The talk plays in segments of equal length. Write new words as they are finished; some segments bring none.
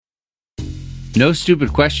No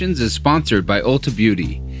Stupid Questions is sponsored by Ulta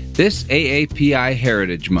Beauty. This AAPI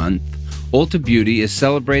Heritage Month, Ulta Beauty is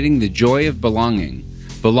celebrating the joy of belonging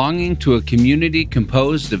to a community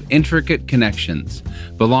composed of intricate connections,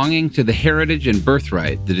 belonging to the heritage and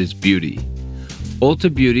birthright that is beauty.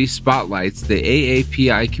 Ulta Beauty spotlights the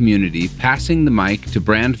AAPI community, passing the mic to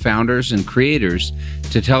brand founders and creators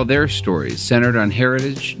to tell their stories centered on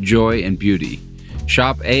heritage, joy, and beauty.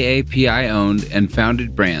 Shop AAPI-owned and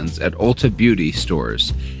founded brands at Ulta Beauty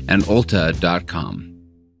stores and ulta.com.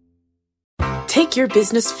 Take your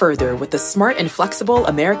business further with the smart and flexible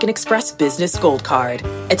American Express Business Gold Card.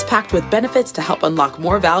 It's packed with benefits to help unlock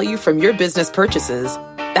more value from your business purchases.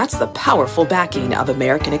 That's the powerful backing of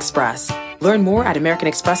American Express. Learn more at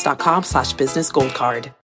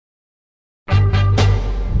americanexpress.com/businessgoldcard.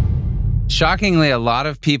 Shockingly, a lot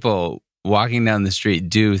of people walking down the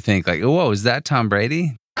street do think like, whoa, is that Tom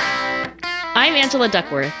Brady? I'm Angela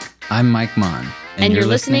Duckworth. I'm Mike Mon. And you're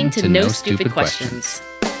listening to No Stupid Questions.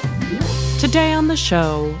 Today on the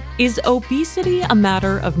show, is obesity a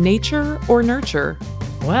matter of nature or nurture?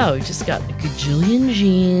 Wow, we just got a gajillion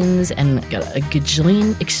genes and got a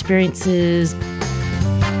gajillion experiences.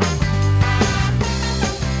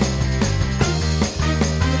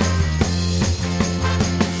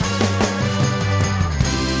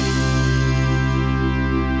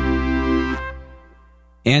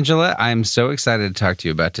 Angela, I'm so excited to talk to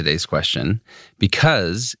you about today's question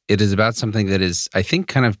because it is about something that is, I think,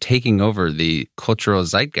 kind of taking over the cultural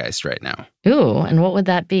zeitgeist right now. Ooh, and what would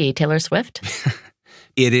that be? Taylor Swift?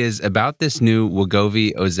 It is about this new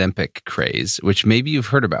Wegovy Ozempic craze, which maybe you've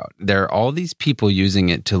heard about. There are all these people using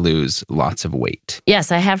it to lose lots of weight.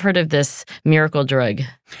 Yes, I have heard of this miracle drug.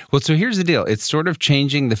 Well, so here's the deal. It's sort of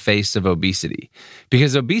changing the face of obesity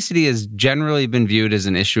because obesity has generally been viewed as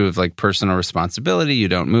an issue of like personal responsibility. You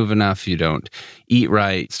don't move enough, you don't eat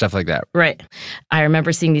right, stuff like that. Right. I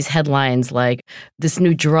remember seeing these headlines like this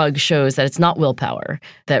new drug shows that it's not willpower,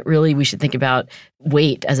 that really we should think about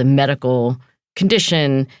weight as a medical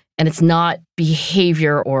condition, and it's not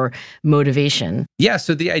behavior or motivation. Yeah,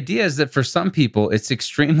 so the idea is that for some people, it's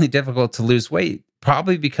extremely difficult to lose weight,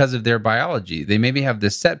 probably because of their biology. They maybe have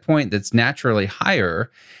this set point that's naturally higher,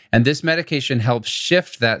 and this medication helps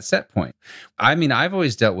shift that set point. I mean, I've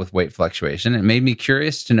always dealt with weight fluctuation. It made me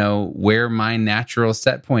curious to know where my natural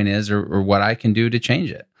set point is or what I can do to change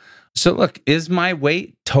it. So look, is my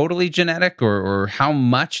weight totally genetic or how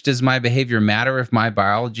much does my behavior matter if my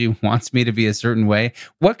biology wants me to be a certain way?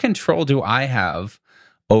 What control do I have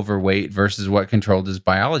over weight versus what control does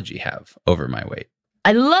biology have over my weight?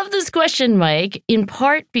 I love this question, Mike, in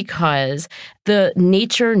part because the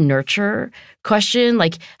nature-nurture question,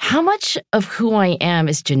 like how much of who I am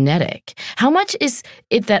is genetic? How much is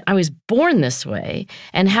it that I was born this way?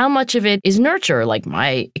 And how much of it is nurture, like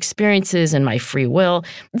my experiences and my free will?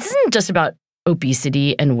 This isn't just about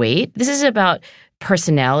obesity and weight. This is about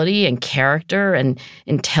personality and character and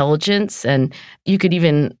intelligence. And you could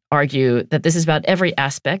even argue that this is about every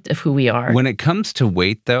aspect of who we are. When it comes to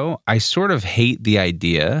weight, though, I sort of hate the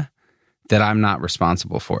idea that I'm not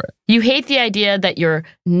responsible for it. You hate the idea that you're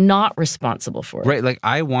not responsible for it. Right. Like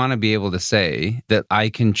I want to be able to say that I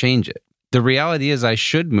can change it. The reality is I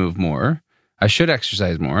should move more. I should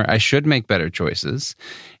exercise more. I should make better choices.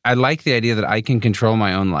 I like the idea that I can control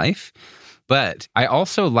my own life. But I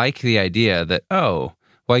also like the idea that, oh,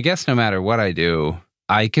 well, I guess no matter what I do,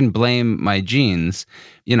 I can blame my genes.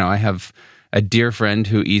 You know, I have a dear friend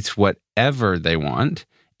who eats whatever they want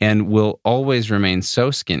and will always remain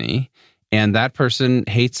so skinny. And that person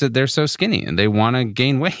hates that they're so skinny and they want to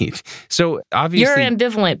gain weight. So obviously... You're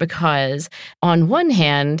ambivalent because on one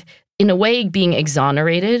hand, in a way, being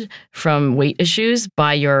exonerated from weight issues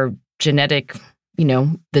by your genetic,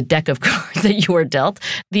 the deck of cards that you were dealt.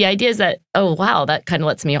 The idea is that, oh, wow, that kind of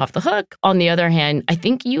lets me off the hook. On the other hand, I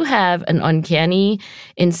think you have an uncanny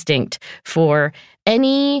instinct for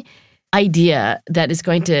any idea that is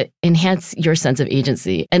going to enhance your sense of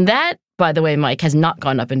agency. And that, by the way, Mike, has not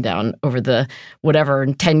gone up and down over the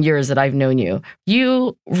 10 years that I've known you.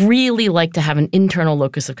 You really like to have an internal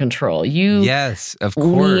locus of control. Yes, of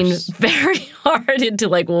course. Lean very hard into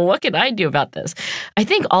what can I do about this? I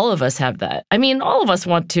think all of us have that. I mean, all of us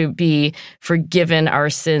want to be forgiven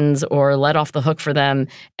our sins or let off the hook for them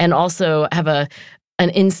and also have an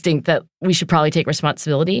instinct that we should probably take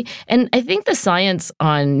responsibility. And I think the science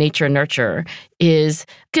on nature and nurture is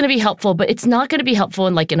going to be helpful, but it's not going to be helpful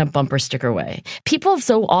in a bumper sticker way. People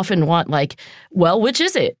so often want which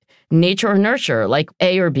is it? Nature or nurture, like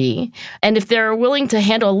A or B. And if they're willing to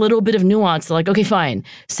handle a little bit of nuance, they're like, okay, fine,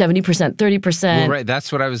 70%, 30%. Well, right. That's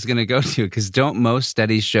what I was going to go to, because don't most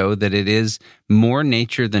studies show that it is more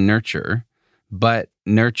nature than nurture, but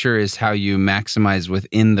nurture is how you maximize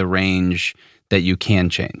within the range that you can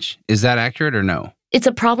change. Is that accurate or no? It's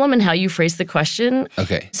a problem in how you phrase the question.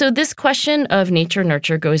 Okay. So this question of nature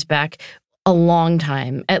nurture goes back a long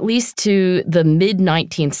time, at least to the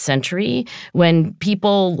mid-19th century, when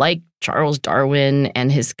people like Charles Darwin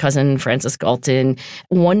and his cousin Francis Galton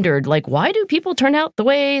wondered, like, why do people turn out the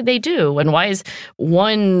way they do? And why is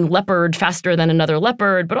one leopard faster than another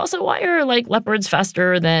leopard? But also, why are, like, leopards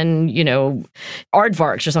faster than,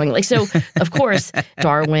 aardvarks or something? Like, so, of course,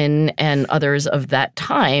 Darwin and others of that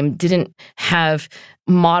time didn't have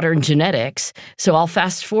modern genetics. So I'll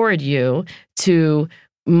fast forward you to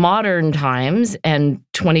modern times and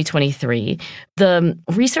 2023. The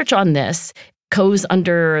research on this goes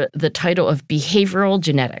under the title of behavioral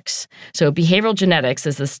genetics. So behavioral genetics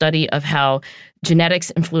is the study of how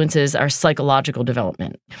genetics influences our psychological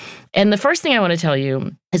development. And the first thing I want to tell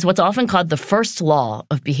you is what's often called the first law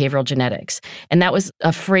of behavioral genetics. And that was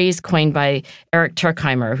a phrase coined by Eric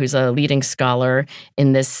Turkheimer, who's a leading scholar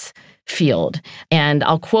in this field. And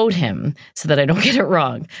I'll quote him so that I don't get it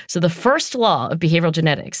wrong. So the first law of behavioral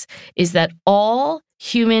genetics is that all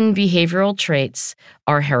human behavioral traits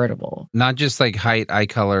are heritable. Not just like height, eye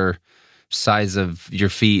color, size of your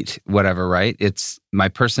feet, whatever, right? It's my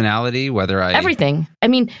personality, whether I... Everything. I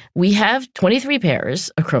mean, we have 23 pairs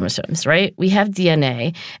of chromosomes, right? We have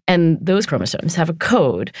DNA, and those chromosomes have a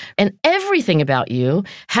code. And everything about you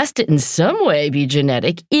has to in some way be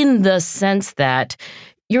genetic in the sense that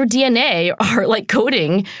your DNA are like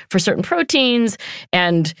coding for certain proteins,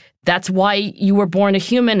 and that's why you were born a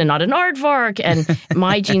human and not an aardvark. And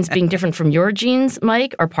my genes being different from your genes,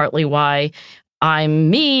 Mike, are partly why I'm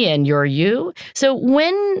me and you're you. So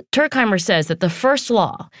when Turkheimer says that the first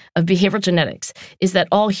law of behavioral genetics is that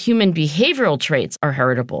all human behavioral traits are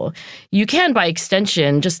heritable, you can, by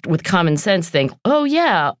extension, just with common sense, think, oh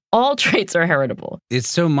yeah, all traits are heritable. It's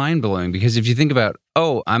so mind-blowing because if you think about,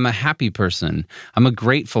 oh, I'm a happy person, I'm a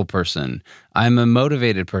grateful person, I'm a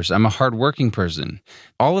motivated person, I'm a hardworking person.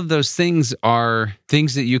 All of those things are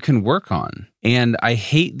things that you can work on. And I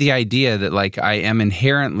hate the idea that like I am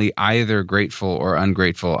inherently either grateful or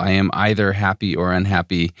ungrateful. I am either happy or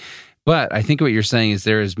unhappy. But I think what you're saying is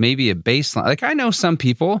there is maybe a baseline. Like I know some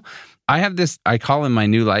people, I have this, I call him my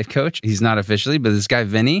new life coach. He's not officially, but this guy,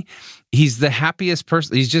 Vinny, he's the happiest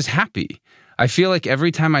person. He's just happy. I feel like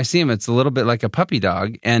every time I see him, it's a little bit like a puppy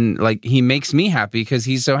dog. And like he makes me happy because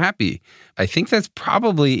he's so happy. I think that's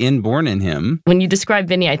probably inborn in him. When you describe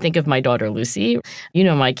Vinny, I think of my daughter, Lucy. You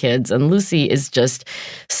know my kids, and Lucy is just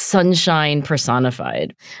sunshine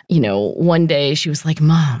personified. One day she was like,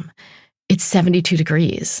 Mom, it's 72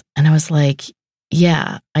 degrees. And I was like,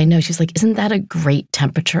 yeah, I know. She's like, isn't that a great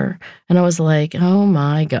temperature? And I was like, oh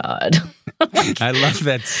my God. I love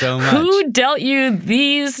that so much. Who dealt you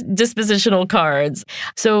these dispositional cards?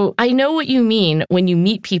 So I know what you mean when you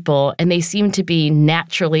meet people and they seem to be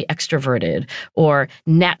naturally extroverted or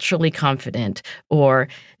naturally confident or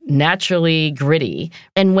naturally gritty.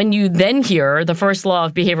 And when you then hear the first law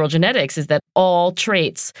of behavioral genetics is that all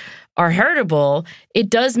traits are heritable, it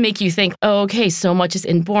does make you think, oh, okay, so much is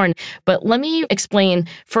inborn. But let me explain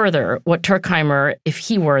further what Turkheimer, if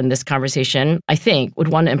he were in this conversation, I think would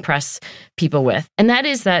want to impress people with. And that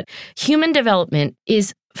is that human development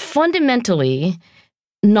is fundamentally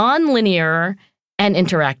nonlinear and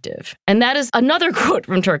interactive. And that is another quote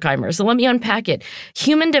from Turkheimer. So let me unpack it.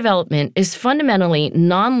 Human development is fundamentally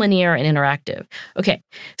nonlinear and interactive. Okay,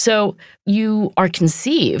 so you are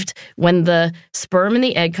conceived when the sperm and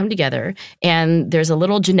the egg come together, and there's a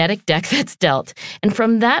little genetic deck that's dealt. And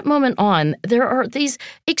from that moment on, there are these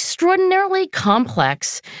extraordinarily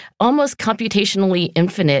complex, almost computationally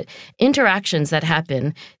infinite interactions that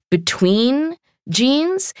happen between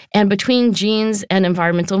genes and between genes and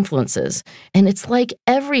environmental influences. And it's like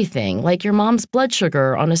everything, like your mom's blood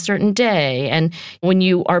sugar on a certain day. And when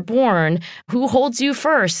you are born, who holds you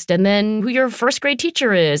first, and then who your first grade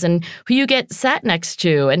teacher is, and who you get sat next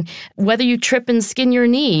to, and whether you trip and skin your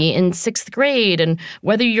knee in 6th grade, and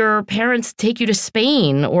whether your parents take you to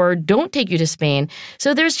Spain or don't take you to Spain.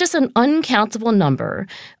 So there's just an uncountable number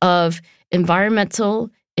of environmental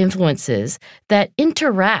influences that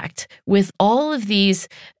interact with all of these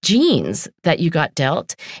genes that you got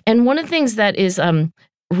dealt. And one of the things that is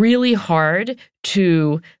really hard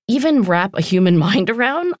to even wrap a human mind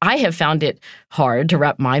around, I have found it hard to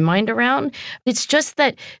wrap my mind around. It's just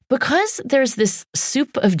that because there's this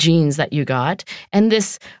soup of genes that you got and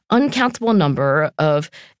this uncountable number of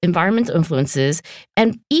environmental influences,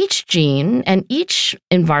 and each gene and each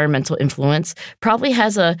environmental influence probably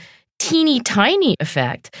has a teeny tiny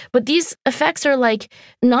effect, but these effects are like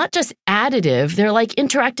not just additive, they're like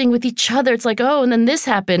interacting with each other. It's like, oh, and then this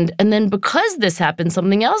happened, and then because this happened,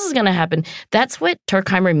 something else is going to happen. That's what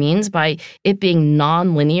Turkheimer means by it being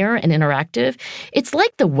non-linear and interactive. It's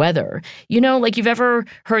like the weather. You know, like you've ever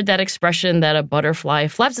heard that expression that a butterfly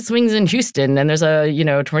flaps its wings in Houston and there's a,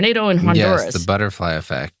 tornado in Honduras. Yes, the butterfly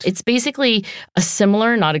effect. It's basically a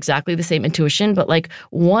similar, not exactly the same intuition, but like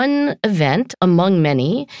one event among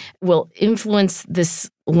many will influence this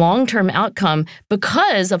long-term outcome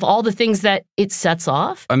because of all the things that it sets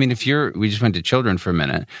off. I mean, we just went to children for a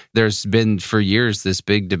minute. There's been for years this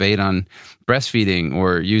big debate on breastfeeding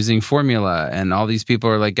or using formula. And all these people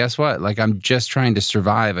are like, guess what? Like, I'm just trying to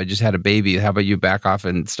survive. I just had a baby. How about you back off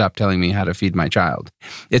and stop telling me how to feed my child?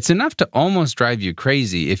 It's enough to almost drive you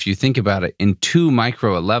crazy if you think about it in too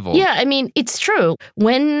micro a level. Yeah, I mean, it's true.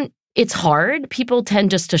 When it's hard, people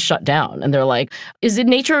tend just to shut down and they're like, is it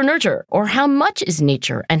nature or nurture? Or how much is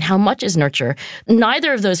nature and how much is nurture?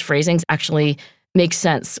 Neither of those phrasings actually makes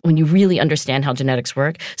sense when you really understand how genetics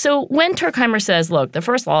work. So when Turkheimer says, look, the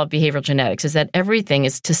first law of behavioral genetics is that everything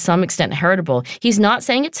is to some extent heritable, he's not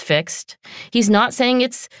saying it's fixed. He's not saying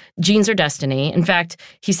it's genes or destiny. In fact,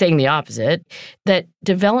 he's saying the opposite, that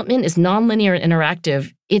development is nonlinear and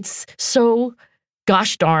interactive. It's so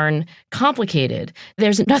gosh darn complicated.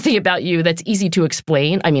 There's nothing about you that's easy to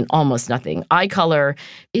explain. I mean, almost nothing. Eye color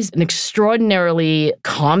is an extraordinarily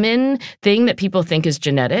common thing that people think is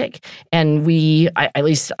genetic. And at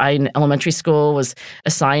least I in elementary school was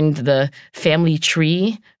assigned the family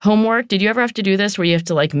tree homework. Did you ever have to do this where you have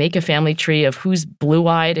to like make a family tree of who's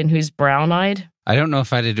blue-eyed and who's brown-eyed? I don't know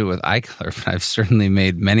if I had to do it with eye color, but I've certainly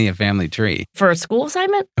made many a family tree. For a school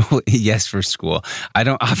assignment? Yes, for school. I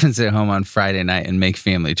don't often sit home on Friday night and make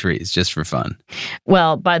family trees just for fun.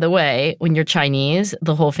 Well, by the way, when you're Chinese,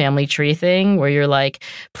 the whole family tree thing where you're like,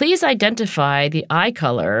 please identify the eye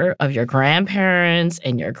color of your grandparents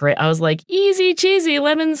and your I was like, easy cheesy,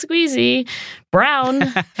 lemon squeezy,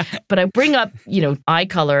 brown. But I bring up, eye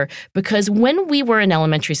color because when we were in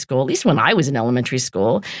elementary school, at least when I was in elementary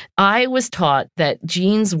school, I was taught that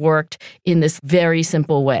genes worked in this very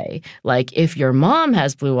simple way. Like if your mom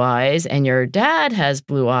has blue eyes and your dad has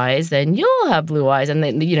blue eyes, then you'll have blue eyes. And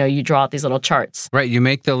then, you draw out these little charts. Right. You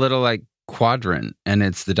make the little quadrant and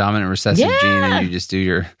it's the dominant recessive gene and you just do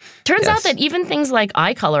your... Turns out that even things like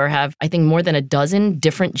eye color have, I think, more than a dozen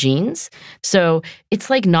different genes. So it's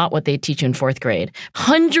like not what they teach in fourth grade.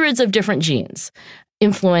 Hundreds of different genes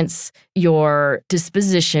influence your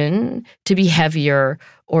disposition to be heavier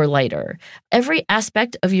or lighter. Every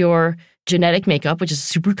aspect of your genetic makeup, which is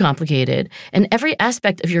super complicated, and every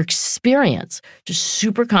aspect of your experience, just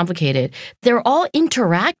super complicated, they're all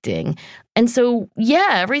interacting. And so,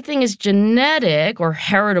 everything is genetic or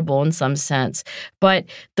heritable in some sense. But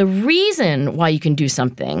the reason why you can do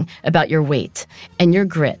something about your weight and your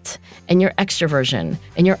grit and your extroversion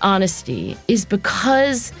and your honesty is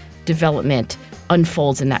because development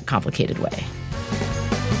unfolds in that complicated way.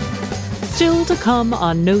 Still to come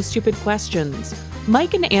on No Stupid Questions,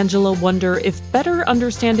 Mike and Angela wonder if better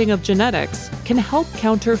understanding of genetics can help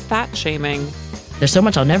counter fat shaming. There's so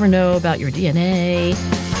much I'll never know about your DNA.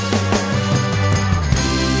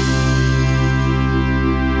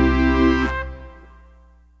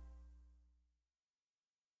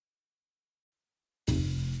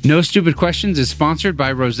 No Stupid Questions is sponsored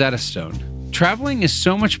by Rosetta Stone. Traveling is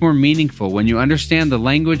so much more meaningful when you understand the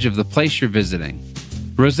language of the place you're visiting.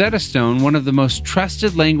 Rosetta Stone, one of the most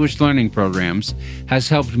trusted language learning programs, has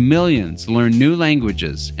helped millions learn new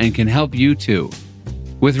languages and can help you too.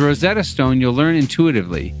 With Rosetta Stone, you'll learn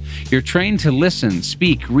intuitively. You're trained to listen,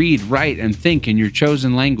 speak, read, write, and think in your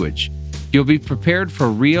chosen language. You'll be prepared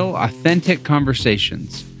for real, authentic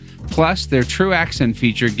conversations. Plus, their True Accent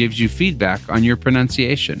feature gives you feedback on your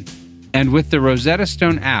pronunciation. And with the Rosetta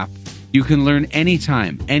Stone app, you can learn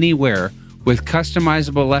anytime, anywhere, with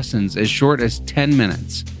customizable lessons as short as 10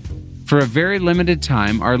 minutes. For a very limited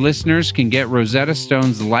time, our listeners can get Rosetta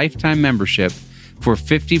Stone's lifetime membership for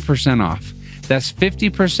 50% off. That's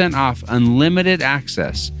 50% off unlimited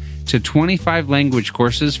access to 25 language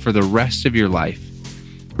courses for the rest of your life.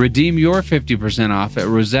 Redeem your 50% off at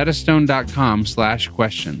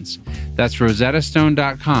rosettastone.com/questions. That's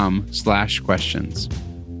rosettastone.com/questions.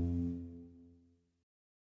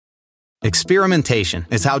 Experimentation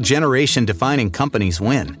is how generation-defining companies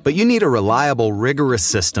win. But you need a reliable, rigorous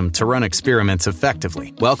system to run experiments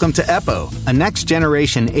effectively. Welcome to EPO, a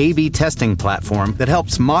next-generation A/B testing platform that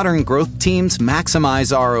helps modern growth teams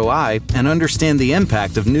maximize ROI and understand the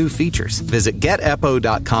impact of new features. Visit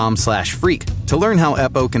getepo.com/freak To learn how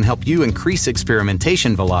EPO can help you increase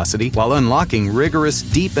experimentation velocity while unlocking rigorous,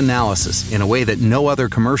 deep analysis in a way that no other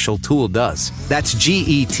commercial tool does. That's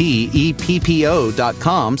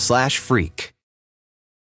GETEPPO.com/freak.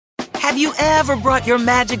 Have you ever brought your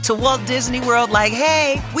magic to Walt Disney World like,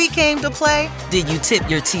 hey, we came to play? Did you tip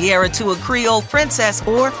your tiara to a Creole princess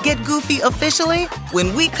or get goofy officially?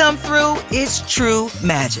 When we come through, it's true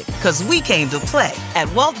magic, because we came to play at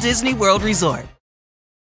Walt Disney World Resort.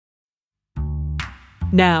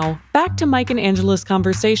 Now, back to Mike and Angela's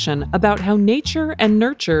conversation about how nature and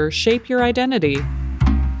nurture shape your identity.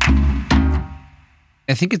 I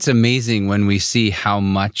think it's amazing when we see how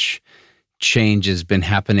much change has been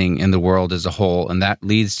happening in the world as a whole, and that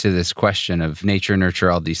leads to this question of nature,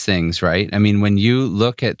 nurture, all these things, right? I mean, when you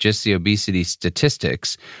look at just the obesity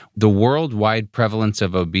statistics, the worldwide prevalence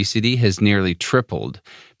of obesity has nearly tripled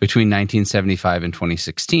between 1975 and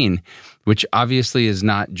 2016, which obviously is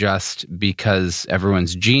not just because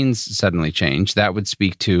everyone's genes suddenly changed. That would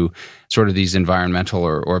speak to sort of these environmental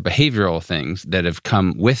or behavioral things that have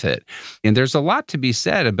come with it. And there's a lot to be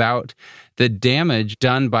said about the damage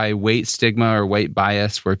done by weight stigma or weight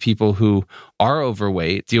bias, where people who are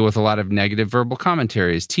overweight deal with a lot of negative verbal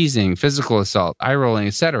commentaries, teasing, physical assault, eye rolling,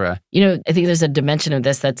 etc. You know, I think there's a dimension of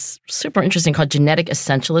this that's super interesting called genetic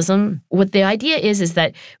essentialism. What the idea is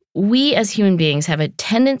that we as human beings have a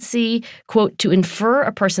tendency, quote, to infer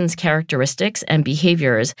a person's characteristics and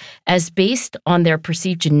behaviors as based on their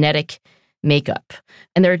perceived genetic makeup.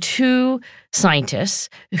 And there are two scientists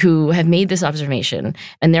who have made this observation,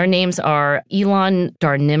 and their names are Elon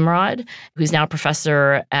Dar-Nimrod, who's now a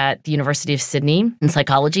professor at the University of Sydney in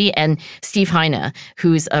psychology, and Steve Heine,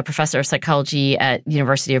 who's a professor of psychology at the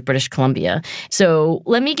University of British Columbia. So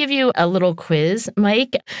let me give you a little quiz,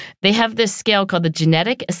 Mike. They have this scale called the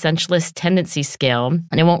Genetic Essentialist Tendency Scale,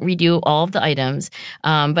 and I won't read you all of the items,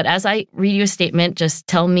 but as I read you a statement, just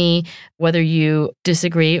tell me whether you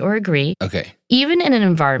disagree or agree. Okay. Even in an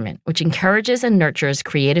environment which encourages and nurtures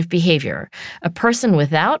creative behavior, a person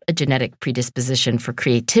without a genetic predisposition for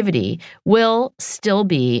creativity will still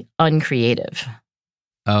be uncreative.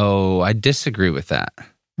 Oh, I disagree with that.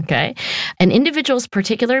 Okay. An individual's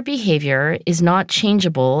particular behavior is not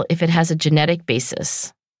changeable if it has a genetic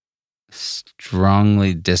basis.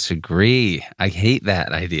 Strongly disagree. I hate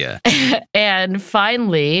that idea. And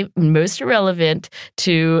finally, most relevant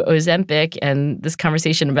to Ozempic and this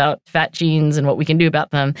conversation about fat genes and what we can do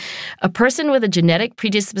about them, a person with a genetic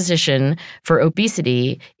predisposition for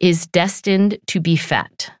obesity is destined to be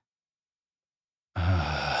fat.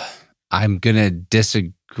 I'm going to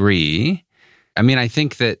disagree. I mean, I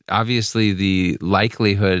think that obviously the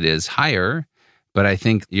likelihood is higher, but I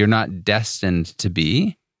think you're not destined to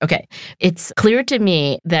be. Okay. It's clear to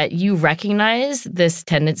me that you recognize this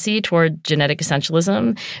tendency toward genetic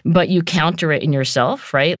essentialism, but you counter it in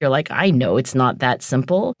yourself, right? You're like, I know it's not that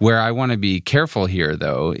simple. Where I want to be careful here,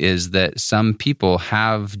 though, is that some people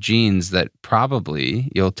have genes that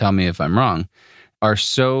probably, you'll tell me if I'm wrong, are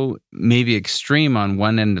so maybe extreme on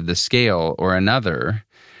one end of the scale or another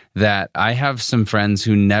that I have some friends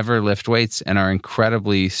who never lift weights and are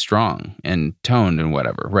incredibly strong and toned and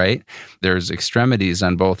whatever, right? There's extremities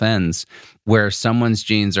on both ends where someone's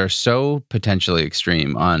genes are so potentially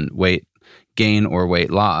extreme on weight gain or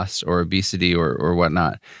weight loss or obesity or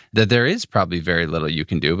whatnot that there is probably very little you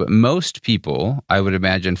can do. But most people, I would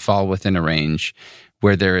imagine, fall within a range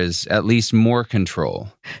where there is at least more control.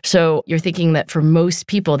 So you're thinking that for most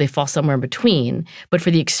people, they fall somewhere in between. But for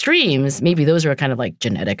the extremes, maybe those are kind of like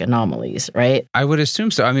genetic anomalies, right? I would assume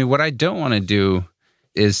so. I mean, what I don't want to do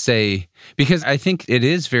is say, because I think it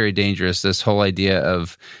is very dangerous, this whole idea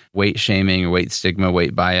of weight shaming, weight stigma,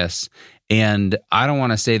 weight bias. And I don't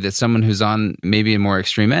want to say that someone who's on maybe a more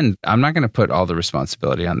extreme end, I'm not going to put all the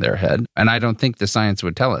responsibility on their head. And I don't think the science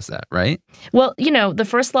would tell us that, right? Well, you know, the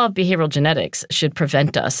first law of behavioral genetics should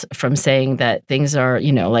prevent us from saying that things are,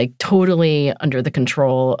 you know, like totally under the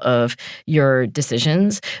control of your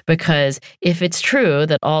decisions. Because if it's true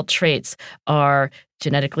that all traits are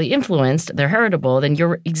genetically influenced, they're heritable, then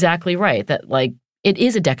you're exactly right that like, it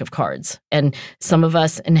is a deck of cards, and some of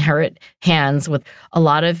us inherit hands with a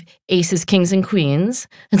lot of aces, kings, and queens,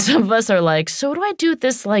 and some of us are like, so what do I do with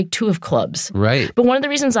this, like, two of clubs? Right. But one of the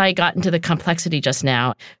reasons I got into the complexity just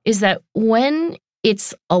now is that when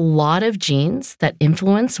it's a lot of genes that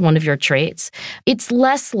influence one of your traits, it's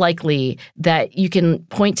less likely that you can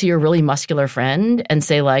point to your really muscular friend and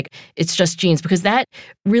say, like, it's just genes, because that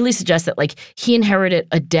really suggests that, like, he inherited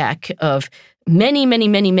a deck of many, many,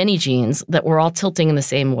 many, many genes that we're all tilting in the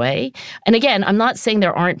same way. And again, I'm not saying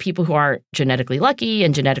there aren't people who are genetically lucky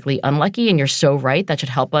and genetically unlucky, and you're so right. That should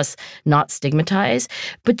help us not stigmatize.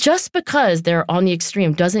 But just because they're on the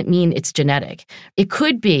extreme doesn't mean it's genetic. It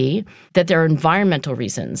could be that there are environmental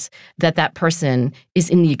reasons that that person is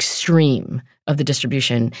in the extreme of the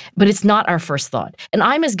distribution, but it's not our first thought. And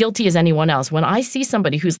I'm as guilty as anyone else. When I see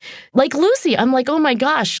somebody who's like Lucy, I'm like, oh my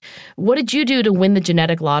gosh, what did you do to win the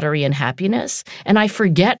genetic lottery in happiness? And I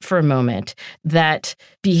forget for a moment that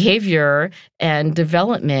behavior and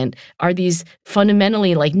development are these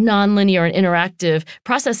fundamentally like nonlinear and interactive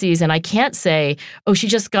processes. And I can't say, oh, she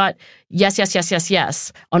just got yes, yes, yes, yes,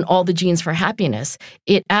 yes on all the genes for happiness.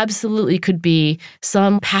 It absolutely could be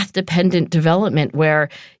some path-dependent development where,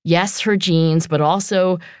 yes, her genes, but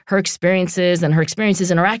also her experiences and her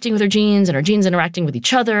experiences interacting with her genes and her genes interacting with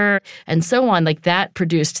each other and so on, like that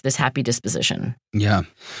produced this happy disposition. Yeah.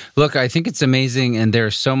 Look, I think it's amazing, and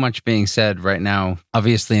there's so much being said right now,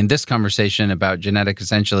 obviously, in this conversation about genetic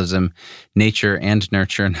essentialism, nature and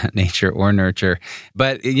nurture, not nature or nurture.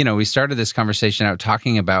 But, you know, we started this conversation out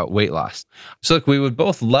talking about weight loss. So, look, we would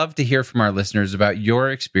both love to hear from our listeners about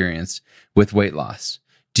your experience with weight loss.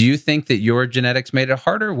 Do you think that your genetics made it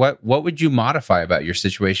harder? What would you modify about your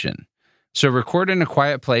situation? So record in a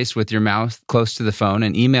quiet place with your mouth close to the phone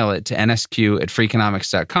and email it to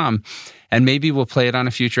nsq@freakonomics.com, and maybe we'll play it on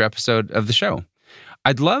a future episode of the show.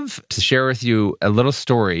 I'd love to share with you a little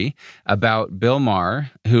story about Bill Maher,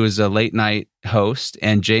 who is a late night host,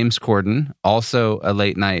 and James Corden, also a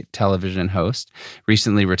late night television host,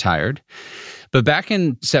 recently retired. But back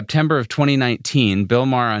in September of 2019, Bill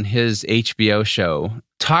Maher on his HBO show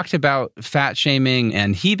talked about fat shaming,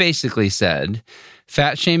 and he basically said,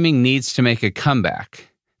 fat shaming needs to make a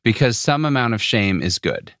comeback because some amount of shame is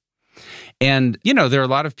good. And, you know, there are a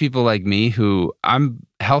lot of people like me who I'm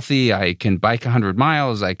healthy, I can bike 100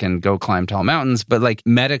 miles, I can go climb tall mountains, but like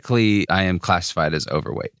medically, I am classified as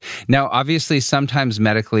overweight. Now, obviously, sometimes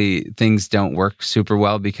medically things don't work super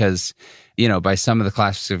well because, you know, by some of the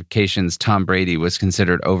classifications, Tom Brady was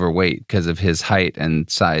considered overweight because of his height and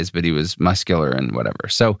size, but he was muscular and whatever.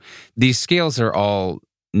 So these scales are all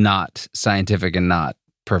not scientific and not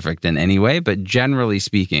perfect in any way, but generally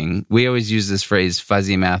speaking, we always use this phrase,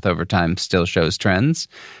 fuzzy math over time still shows trends.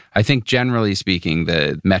 I think generally speaking,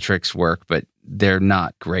 the metrics work, but they're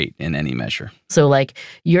not great in any measure. So like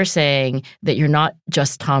you're saying that you're not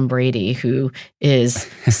just Tom Brady, who is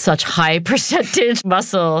such high percentage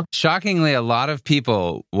muscle. Shockingly, a lot of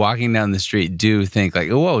people walking down the street do think like,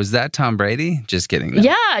 whoa, is that Tom Brady? Just kidding. No.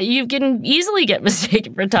 Yeah, you can easily get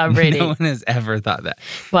mistaken for Tom Brady. No one has ever thought that.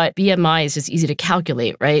 But BMI is just easy to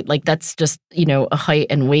calculate, right? Like that's just, you know, a height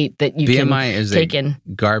and weight that you BMI can is take a in.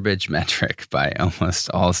 Garbage metric by almost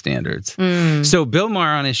all standards. So Bill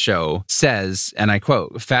Maher on his show says, and I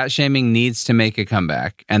quote, fat shaming needs to make a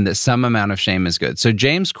comeback and that some amount of shame is good. So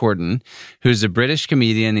James Corden, who's a British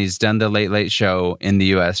comedian, he's done the Late Late Show in the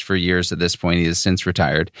US for years at this point, he has since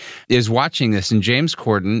retired, is watching this, and James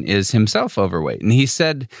Corden is himself overweight. And he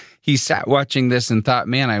said he sat watching this and thought,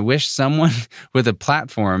 man, I wish someone with a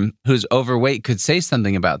platform who's overweight could say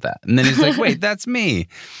something about that. And then he's like, wait, that's me.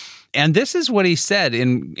 And this is what he said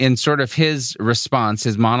in sort of his response,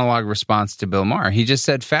 his monologue response to Bill Maher. He just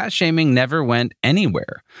said, fat shaming never went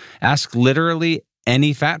anywhere. Ask literally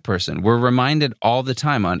any fat person. We're reminded all the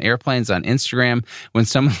time on airplanes, on Instagram, when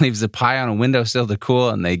someone leaves a pie on a windowsill to cool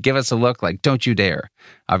and they give us a look like, don't you dare.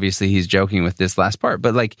 Obviously, he's joking with this last part,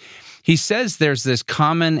 but like, he says there's this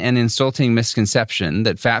common and insulting misconception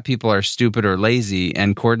that fat people are stupid or lazy,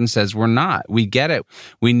 and Corden says we're not. We get it.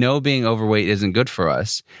 We know being overweight isn't good for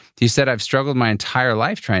us. He said, I've struggled my entire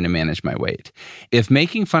life trying to manage my weight. If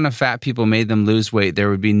making fun of fat people made them lose weight, there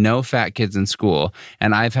would be no fat kids in school,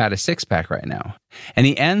 and I've had a six-pack right now. And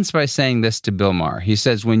he ends by saying this to Bill Maher. He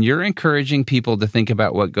says, when you're encouraging people to think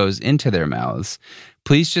about what goes into their mouths,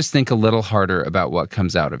 please just think a little harder about what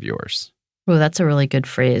comes out of yours. Oh, that's a really good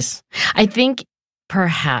phrase. I think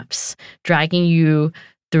perhaps dragging you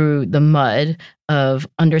through the mud of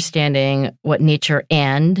understanding what nature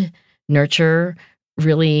and nurture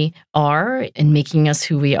really are and making us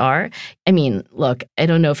who we are. I mean, look, I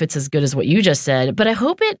don't know if it's as good as what you just said, but I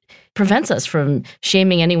hope it prevents us from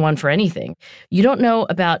shaming anyone for anything. You don't know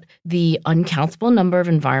about the uncountable number of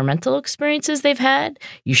environmental experiences they've had.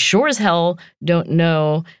 You sure as hell don't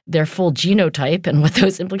know their full genotype and what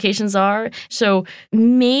those implications are. So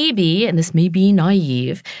maybe, and this may be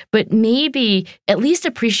naive, but maybe at least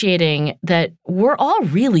appreciating that we're all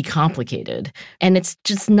really complicated. And it's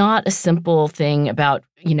just not a simple thing about,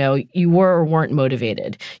 you know, you were or weren't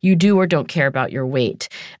motivated. You do or don't don't care about your weight.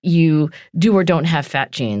 You do or don't have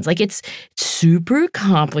fat genes. Like, it's super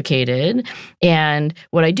complicated. And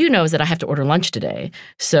what I do know is that I have to order lunch today.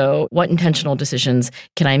 So what intentional decisions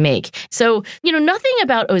can I make? So, nothing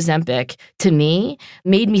about Ozempic to me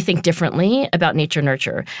made me think differently about nature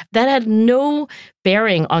nurture. That had no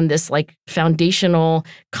bearing on this like foundational,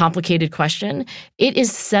 complicated question. It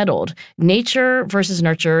is settled. Nature versus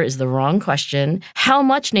nurture is the wrong question. How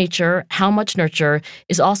much nature, how much nurture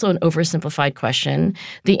is also an oversimplified question.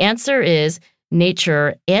 The answer is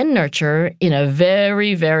nature and nurture in a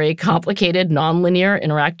very, very complicated, nonlinear,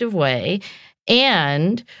 interactive way.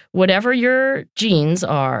 And whatever your genes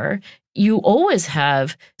are, you always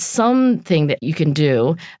have something that you can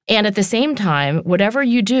do. And at the same time, whatever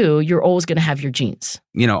you do, you're always going to have your genes.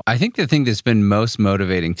 I think the thing that's been most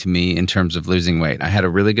motivating to me in terms of losing weight, I had a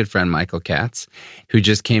really good friend, Michael Katz, who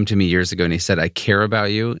just came to me years ago and he said, I care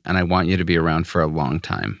about you and I want you to be around for a long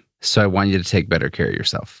time. So I want you to take better care of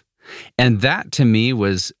yourself. And that to me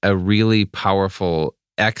was a really powerful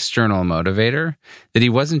external motivator that he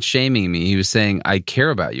wasn't shaming me. He was saying, I care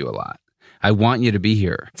about you a lot. I want you to be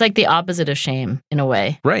here. It's like the opposite of shame in a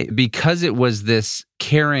way. Right. Because it was this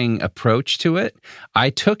caring approach to it, I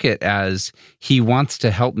took it as he wants to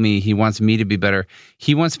help me. He wants me to be better.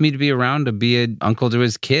 He wants me to be around to be an uncle to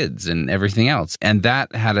his kids and everything else. And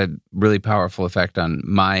that had a really powerful effect on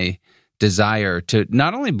my desire to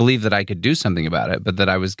not only believe that I could do something about it, but that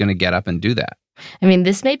I was going to get up and do that. I mean,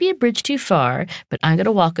 this may be a bridge too far, but I'm going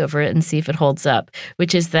to walk over it and see if it holds up,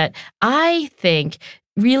 which is that I think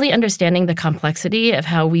really understanding the complexity of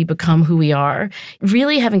how we become who we are,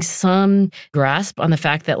 really having some grasp on the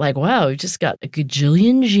fact that, like, wow, we've just got a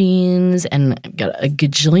gajillion genes and got a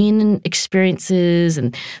gajillion experiences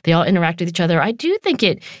and they all interact with each other. I do think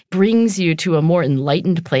it brings you to a more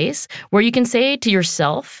enlightened place where you can say to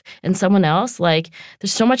yourself and someone else, like,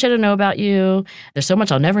 there's so much I don't know about you. There's so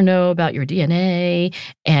much I'll never know about your DNA.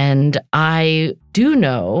 And I do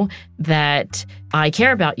know that I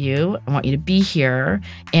care about you. I want you to be here.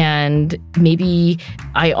 And maybe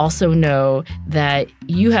I also know that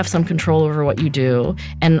you have some control over what you do,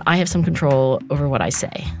 and I have some control over what I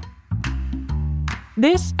say.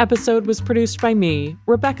 This episode was produced by me,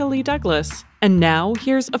 Rebecca Lee Douglas. And now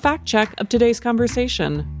here's a fact check of today's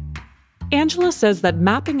conversation. Angela says that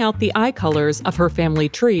mapping out the eye colors of her family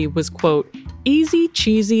tree was, quote, easy,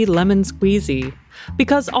 cheesy, lemon squeezy,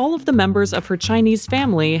 because all of the members of her Chinese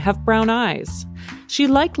family have brown eyes. She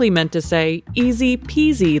likely meant to say easy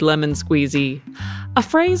peasy lemon squeezy, a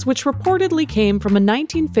phrase which reportedly came from a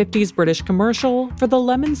 1950s British commercial for the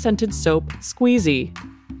lemon-scented soap Squeezy.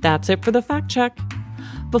 That's it for the fact check.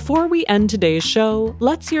 Before we end today's show,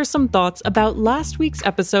 let's hear some thoughts about last week's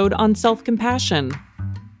episode on self-compassion.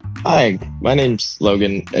 Hi, my name's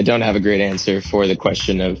Logan. I don't have a great answer for the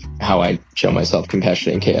question of how I show myself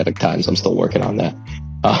compassion in chaotic times. I'm still working on that.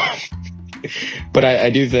 But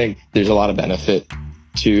I do think there's a lot of benefit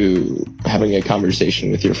to having a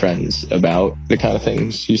conversation with your friends about the kind of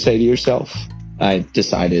things you say to yourself. I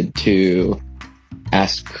decided to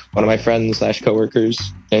ask one of my friends / coworkers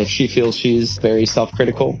if she feels she's very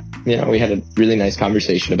self-critical. We had a really nice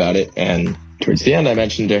conversation about it, and towards the end, I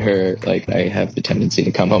mentioned to her, like, I have the tendency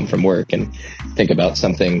to come home from work and think about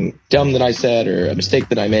something dumb that I said or a mistake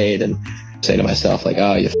that I made and say to myself, like,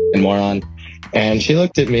 oh, you f***ing moron. And she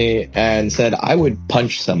looked at me and said, I would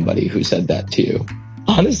punch somebody who said that to you.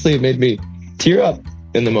 Honestly, it made me tear up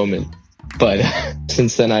in the moment. But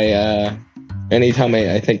since then, anytime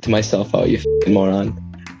I think to myself, oh, you f***ing moron,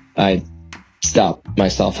 I stop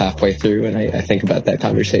myself halfway through and I think about that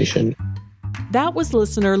conversation. That was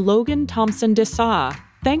listener Logan Thompson Desa.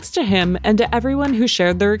 Thanks to him and to everyone who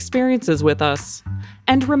shared their experiences with us.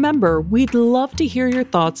 And remember, we'd love to hear your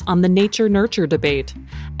thoughts on the nature-nurture debate,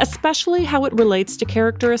 especially how it relates to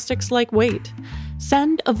characteristics like weight.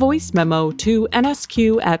 Send a voice memo to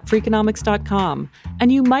nsq@freakonomics.com,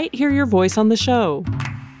 and you might hear your voice on the show.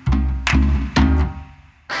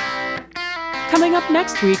 Coming up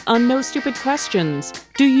next week on No Stupid Questions,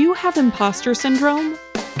 do you have imposter syndrome?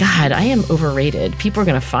 God, I am overrated. People are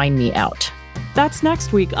going to find me out. That's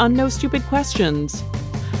next week on No Stupid Questions.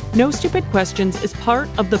 No Stupid Questions is part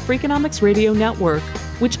of the Freakonomics Radio Network,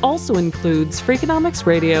 which also includes Freakonomics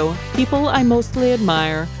Radio, People I Mostly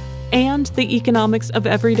Admire, and The Economics of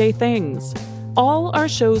Everyday Things. All our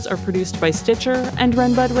shows are produced by Stitcher and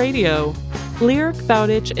Renbud Radio. Lyric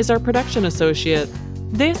Bowditch is our production associate.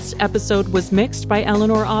 This episode was mixed by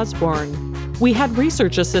Eleanor Osborne. We had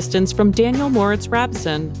research assistance from Daniel Moritz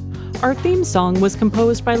Rabson. Our theme song was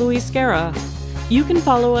composed by Luis Guerra. You can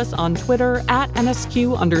follow us on Twitter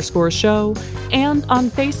 @NSQ_show and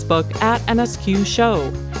on Facebook @NSQ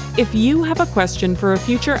Show. If you have a question for a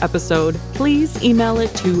future episode, please email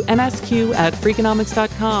it to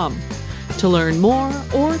nsq@freakonomics.com. To learn more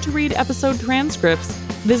or to read episode transcripts,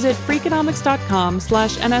 visit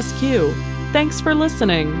freakonomics.com/NSQ. Thanks for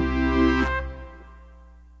listening.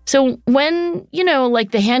 So when,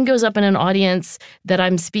 like the hand goes up in an audience that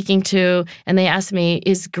I'm speaking to and they ask me,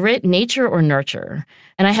 is grit nature or nurture?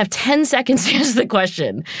 And I have 10 seconds to answer the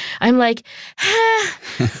question. I'm like,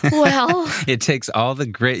 well. It takes all the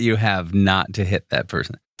grit you have not to hit that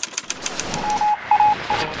person.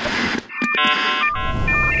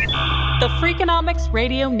 The Freakonomics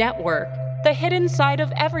Radio Network, the hidden side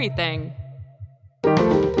of everything.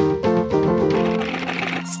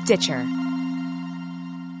 Stitcher.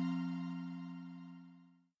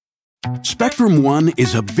 Spectrum One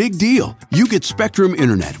is a big deal. You get Spectrum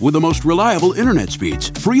Internet with the most reliable internet speeds,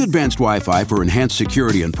 free advanced Wi-Fi for enhanced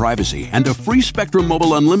security and privacy, and a free Spectrum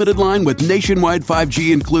Mobile Unlimited line with nationwide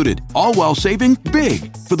 5G included, all while saving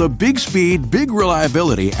big. For the big speed, big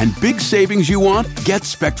reliability, and big savings you want, get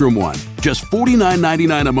Spectrum One. Just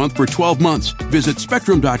 $49.99 a month for 12 months. Visit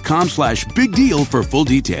spectrum.com/big deal for full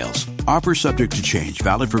details. Offer subject to change.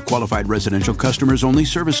 Valid for qualified residential customers only.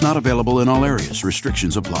 Service not available in all areas.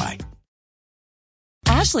 Restrictions apply.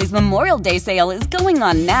 Ashley's Memorial Day sale is going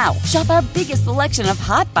on now. Shop our biggest selection of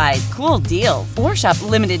hot buys, cool deals, or shop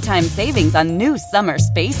limited time savings on new summer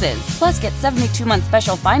spaces. Plus, get 72-month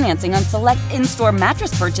special financing on select in-store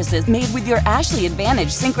mattress purchases made with your Ashley Advantage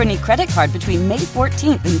Synchrony credit card between May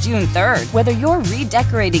 14th and June 3rd. Whether you're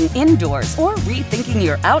redecorating indoors or rethinking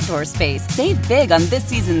your outdoor space, save big on this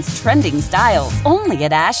season's trending styles. Only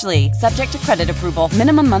at Ashley. Subject to credit approval.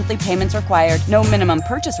 Minimum monthly payments required. No minimum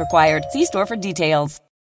purchase required. See store for details.